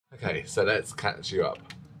Okay, so let's catch you up.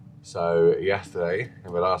 So yesterday,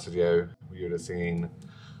 in the last video, you would have seen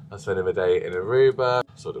us spending a day in Aruba,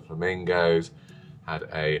 saw the flamingos, had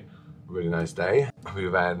a really nice day. We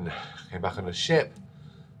then came back on the ship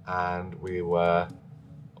and we were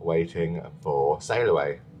waiting for sail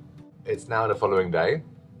away. It's now the following day.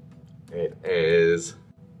 It is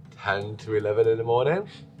 10 to 11 in the morning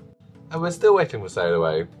and we're still waiting for sail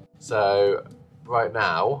away. So right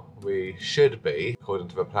now we should be, according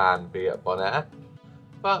to the plan, be at Bonaire,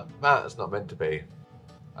 but that's not meant to be.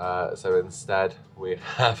 So instead we've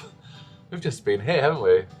just been here, haven't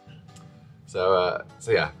we? So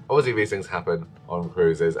yeah, obviously these things happen on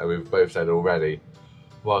cruises, and we've both said already,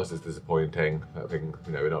 whilst it's disappointing, I think,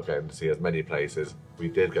 you know, we're not getting to see as many places. We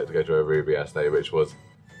did get to go to Aruba yesterday, which was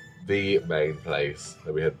the main place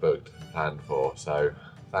that we had booked and planned for. So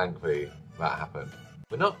thankfully that happened.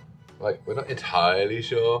 We're not entirely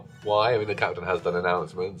sure why. I mean, the captain has done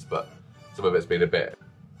announcements, but some of it's been a bit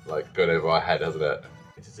like going over our head, hasn't it?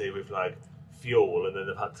 To do with like fuel, and then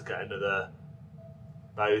they've had to get another.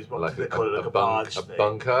 What do they call it? Like a barge thing. A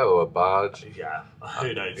bunker or a barge? Yeah,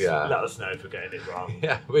 who knows? Yeah. Let us know if we're getting it wrong.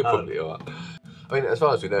 Yeah, we probably are. I mean, as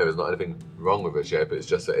far as we know, there's not anything wrong with the ship. It's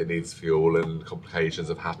just that it needs fuel and complications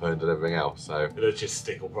have happened and everything else. So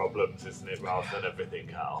logistical problems, isn't it, rather than everything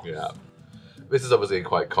else? Yeah. This is obviously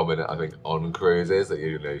quite common, I think, on cruises, that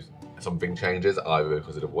you know something changes either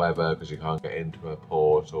because of the weather, because you can't get into a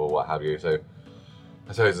port or what have you. So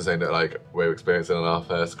I suppose the same that like we're experiencing on our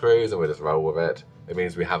first cruise, and we'll just roll with it. It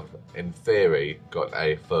means we have, in theory, got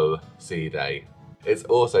a full sea day. It's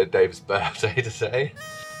also Dave's birthday today,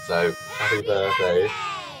 so happy birthday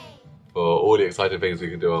for all the exciting things we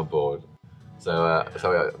can do on board. So,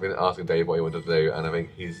 so I've been asking Dave what he wanted to do, and I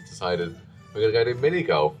think he's decided we're going to go do mini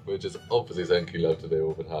golf, which is obviously something you love to do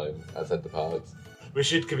all the time at Centre Parks. We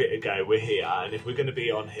should give it a go. We're here, and if we're going to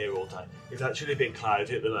be on here all day, it's actually been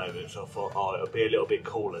cloudy at the moment, so I thought, oh, it'll be a little bit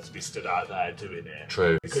cooler to be stood out there doing it.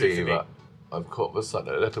 True. See that I've caught the sun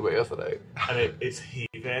a little bit yesterday. And it's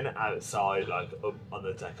heaving outside, like up on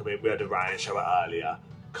the deck. I mean, we had a rain shower earlier.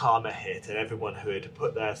 Karma hit, and everyone who had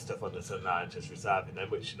put their stuff on the sun lounge is reserving them,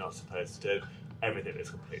 which you're not supposed to do. Everything is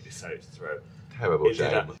completely soaked through. Terrible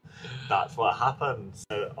shame. That's what happened.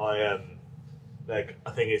 So I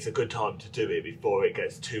think it's a good time to do it before it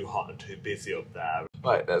gets too hot and too busy up there.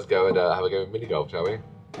 Right, let's go and have a go of mini golf, shall we?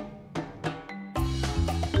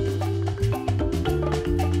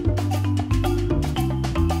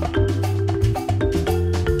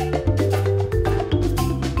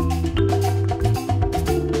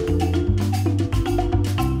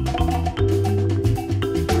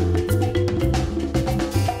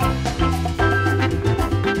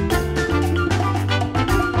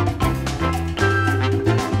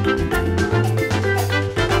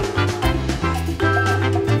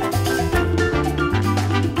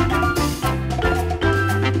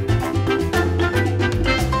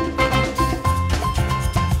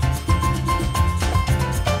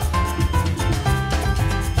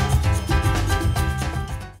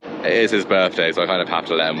 It is his birthday, so I kind of have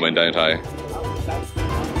to let him win, don't I?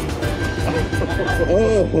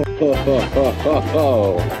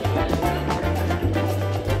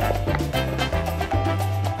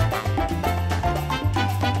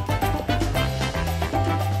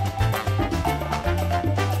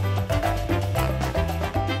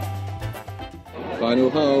 Final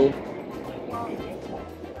hole.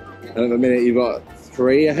 And at the minute you've got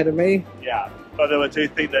 3 ahead of me? Yeah. Although I do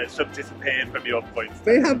think that some disappeared from your points.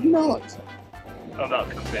 They have not. I'm not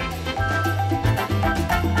convinced.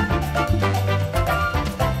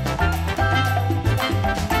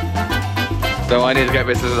 So I need to get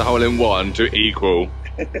this as a hole in one to equal.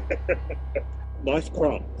 Nice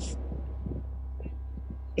crocs.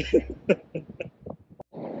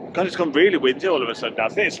 God, it's gone really windy all of a sudden. I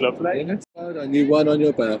think it's lovely. Yeah, well done. You won on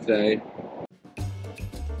your birthday.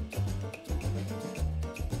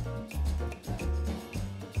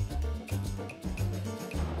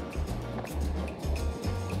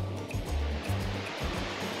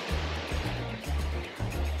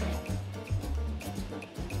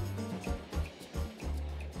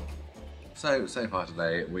 So far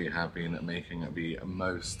today we have been making the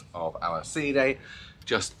most of our sea day,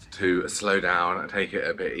 just to slow down and take it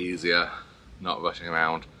a bit easier, not rushing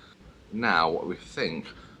around. Now we think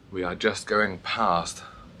we are just going past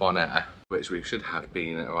Bonaire, which we should have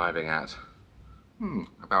been arriving at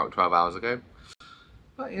about 12 hours ago.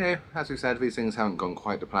 But you know, as we said, these things haven't gone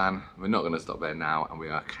quite to plan. We're not going to stop there now, and we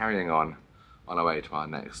are carrying on our way to our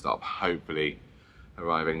next stop, hopefully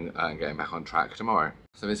arriving and getting back on track tomorrow.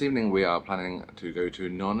 So this evening we are planning to go to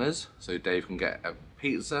Nonna's so Dave can get a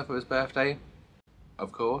pizza for his birthday.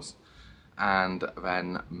 of course. And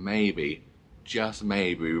then maybe, just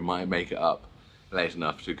maybe, we might make it up late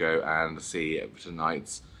enough to go and see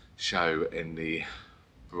tonight's show in the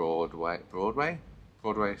Broadway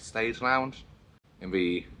Stage Lounge in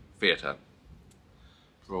the theatre.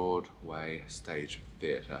 Broadway Stage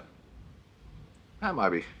Theatre. That might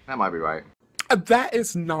be right. That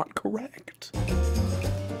is not correct.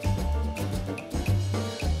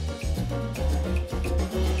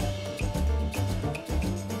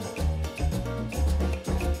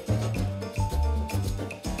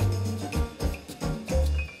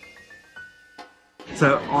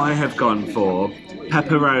 So I have gone for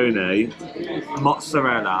pepperoni,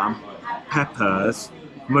 mozzarella, peppers,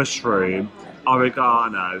 mushroom,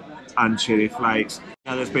 oregano and chili flakes.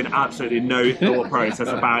 Now there's been absolutely no thought process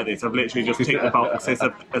about this. I've literally just ticked the boxes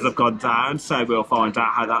as I've gone down, so we'll find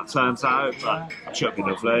out how that turns out, but it should be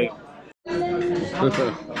lovely.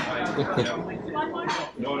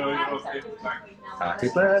 Happy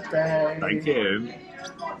birthday! Thank you.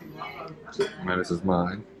 No, this is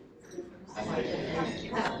mine.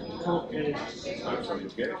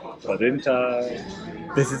 Pudding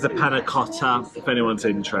time. This is a panna cotta, if anyone's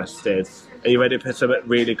interested. Are you ready for some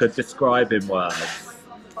really good describing words?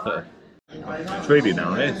 It's really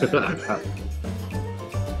nice. Would you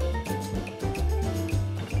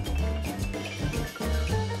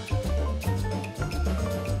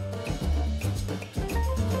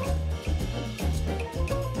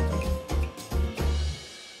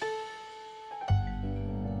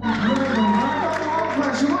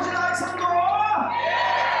like some more?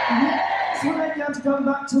 Yes, we'll let you have to come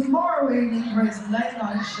back tomorrow evening for his late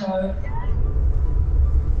night show.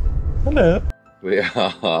 Hello. We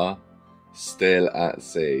are still at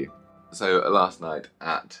sea. So last night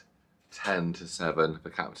at 10 to 7, the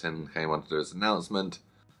captain came on to do his announcement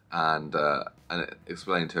and it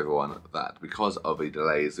explained to everyone that because of the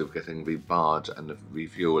delays of getting the barge and the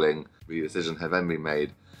refuelling, the decision had then been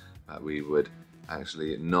made that we would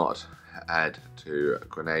actually not head to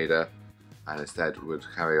Grenada and instead would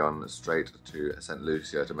carry on straight to St.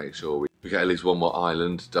 Lucia to make sure we get at least one more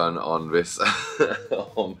island done on this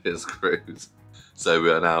on this cruise. So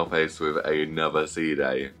we are now faced with another sea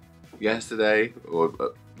day. Yesterday, or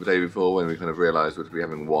the day before, when we kind of realised we'd be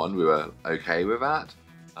having one, we were okay with that.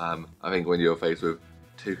 I think when you're faced with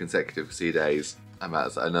 2 consecutive sea days, and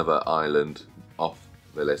that's another island off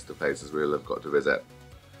the list of places we'll have got to visit,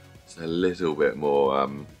 it's a little bit more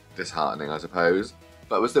disheartening, I suppose.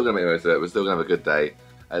 But we're still going to make the most of it, we're still going to have a good day.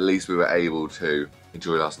 At least we were able to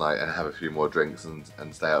enjoy last night and have a few more drinks and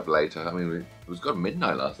stay up later. I mean, it was gone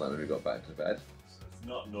midnight last night when we got back to bed. It's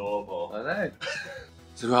not normal. I know.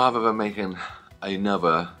 So rather than making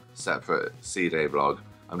another separate sea day vlog,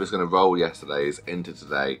 I'm just going to roll yesterday's into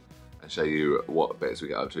today and show you what bits we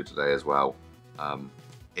get up to today as well.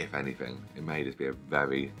 If anything, it may just be a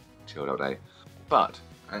very chilled out day. But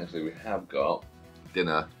actually we have got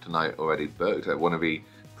dinner tonight already booked at one of the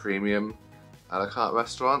premium a la carte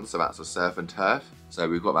restaurants, so that's a Surf and Turf. So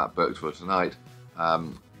we've got that booked for tonight.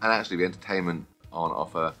 And actually the entertainment on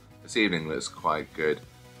offer this evening looks quite good,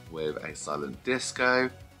 with a silent disco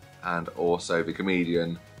and also the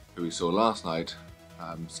comedian who we saw last night,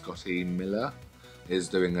 Scotty Miller, is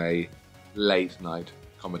doing a late night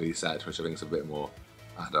comedy set, which I think is a bit more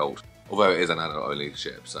adult, although it is an adult only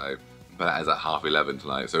ship. So, but that is at 11:30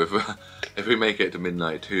 tonight. So if we make it to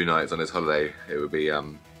midnight 2 nights on this holiday, it would be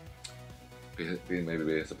maybe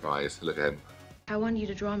be a surprise. Look at him. I want you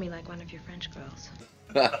to draw me like one of your French girls.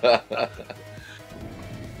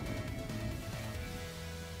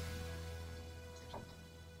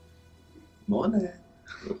 Morning.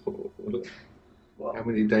 How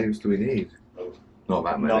many days do we need? Not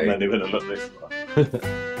that many. Not many when I look this far.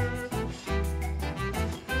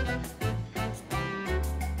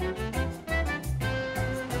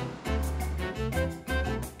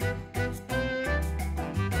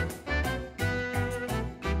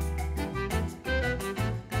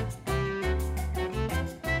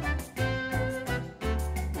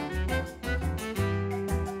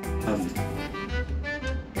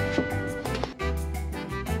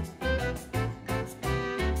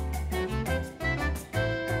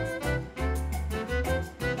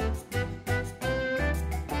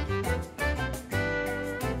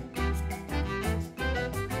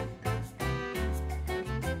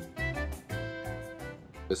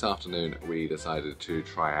 This afternoon we decided to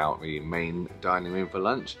try out the main dining room for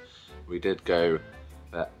lunch. We did go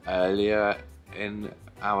earlier in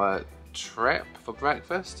our trip for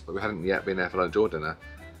breakfast, but we hadn't yet been there for lunch or dinner,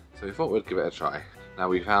 so we thought we'd give it a try. Now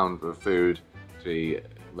we found the food to be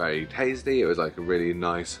very tasty. It was like a really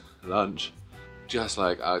nice lunch. just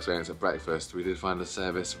like our experience at breakfast, we did find the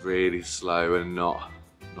service really slow and not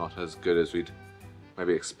as good as we'd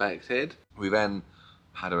maybe expected. We then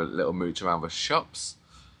had a little mooch around the shops.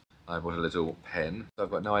 I bought a little pin. So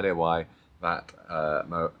I've got no idea why that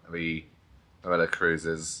the Marella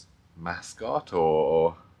Cruises mascot,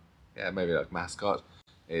 or yeah, maybe like mascot,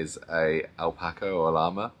 is a alpaca or a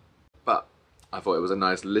llama. But I thought it was a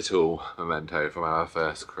nice little memento from our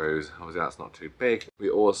first cruise. Obviously that's not too big. We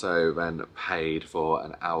also then paid for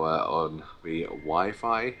an hour on the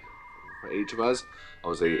Wi-Fi for each of us.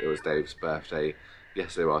 Obviously it was Dave's birthday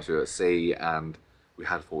yesterday whilst we were at sea, and we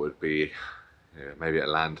had thought it would be maybe at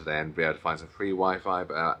land today and be able to find some free Wi-Fi,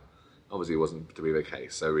 but obviously it wasn't to be the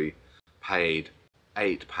case. So we paid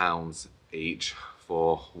 £8 each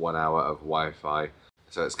for 1 hour of Wi-Fi.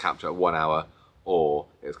 So it's capped at 1 hour, or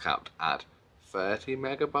it's capped at 30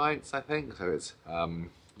 megabytes, I think. So it's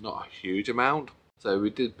not a huge amount. So we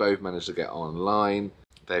did both manage to get online.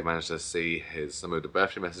 Dave managed to see some of the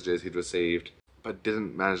birthday messages he'd received, but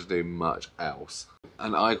didn't manage to do much else.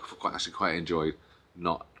 And I actually quite enjoyed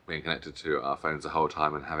not being connected to our phones the whole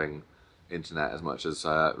time and having internet as much as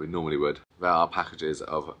we normally would. There are packages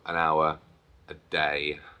of an hour a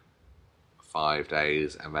day, 5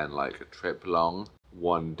 days, and then like a trip long.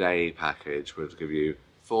 1 day package would give you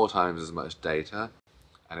 4 times as much data,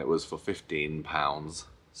 and it was for £15.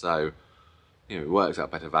 So it works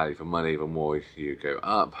out better value for money the more you go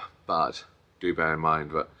up, but do bear in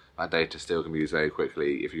mind that that data still can be used very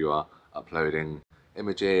quickly if you are uploading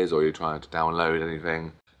images or you're trying to download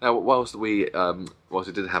anything. Now, whilst we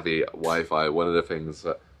did have the Wi-Fi, one of the things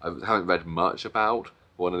that I haven't read much about,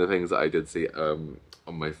 one of the things that I did see on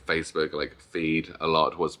my Facebook feed a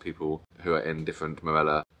lot was people who are in different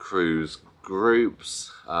Marella cruise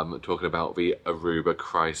groups talking about the Aruba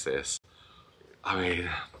crisis. I mean,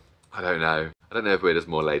 I don't know. I don't know if we're just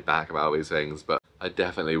more laid back about these things, but I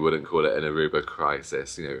definitely wouldn't call it an Aruba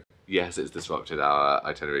crisis. Yes, it's disrupted our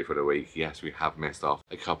itinerary for the week. Yes, we have missed off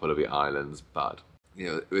a couple of the islands, but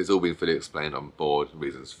it's all been fully explained on board,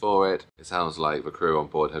 reasons for it. It sounds like the crew on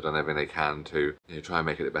board have done everything they can to try and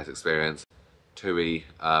make it the best experience. TUI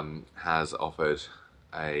has offered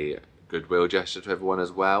a goodwill gesture to everyone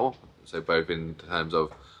as well, so both in terms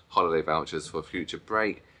of holiday vouchers for future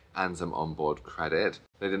break and some onboard credit.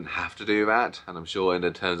 They didn't have to do that, and I'm sure in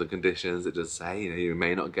the terms and conditions it does say you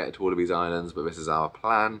may not get to all of these islands, but this is our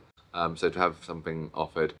plan. So to have something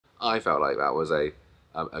offered, I felt like that was a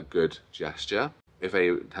good gesture. If they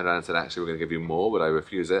turned around and said, actually, we're going to give you more, would I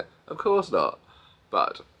refuse it? Of course not.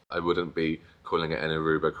 But I wouldn't be calling it an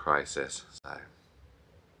Aruba crisis.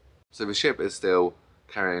 So the ship is still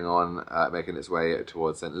carrying on, making its way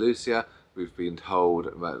towards St. Lucia. We've been told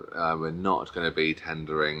that we're not going to be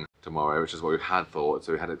tendering tomorrow, which is what we had thought.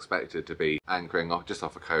 So we had expected to be anchoring just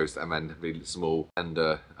off the coast, and then the small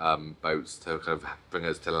tender boats to kind of bring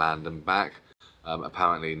us to land and back.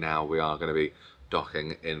 Apparently now we are going to be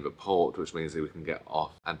docking in the port, which means that we can get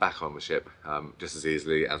off and back on the ship just as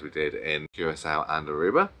easily as we did in Curacao and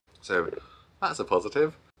Aruba. So that's a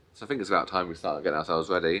positive. So I think it's about time we start getting ourselves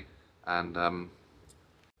ready, and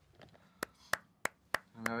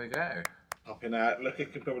there we go. Popping out. Look, you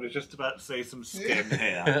can probably just about see some skin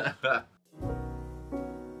here.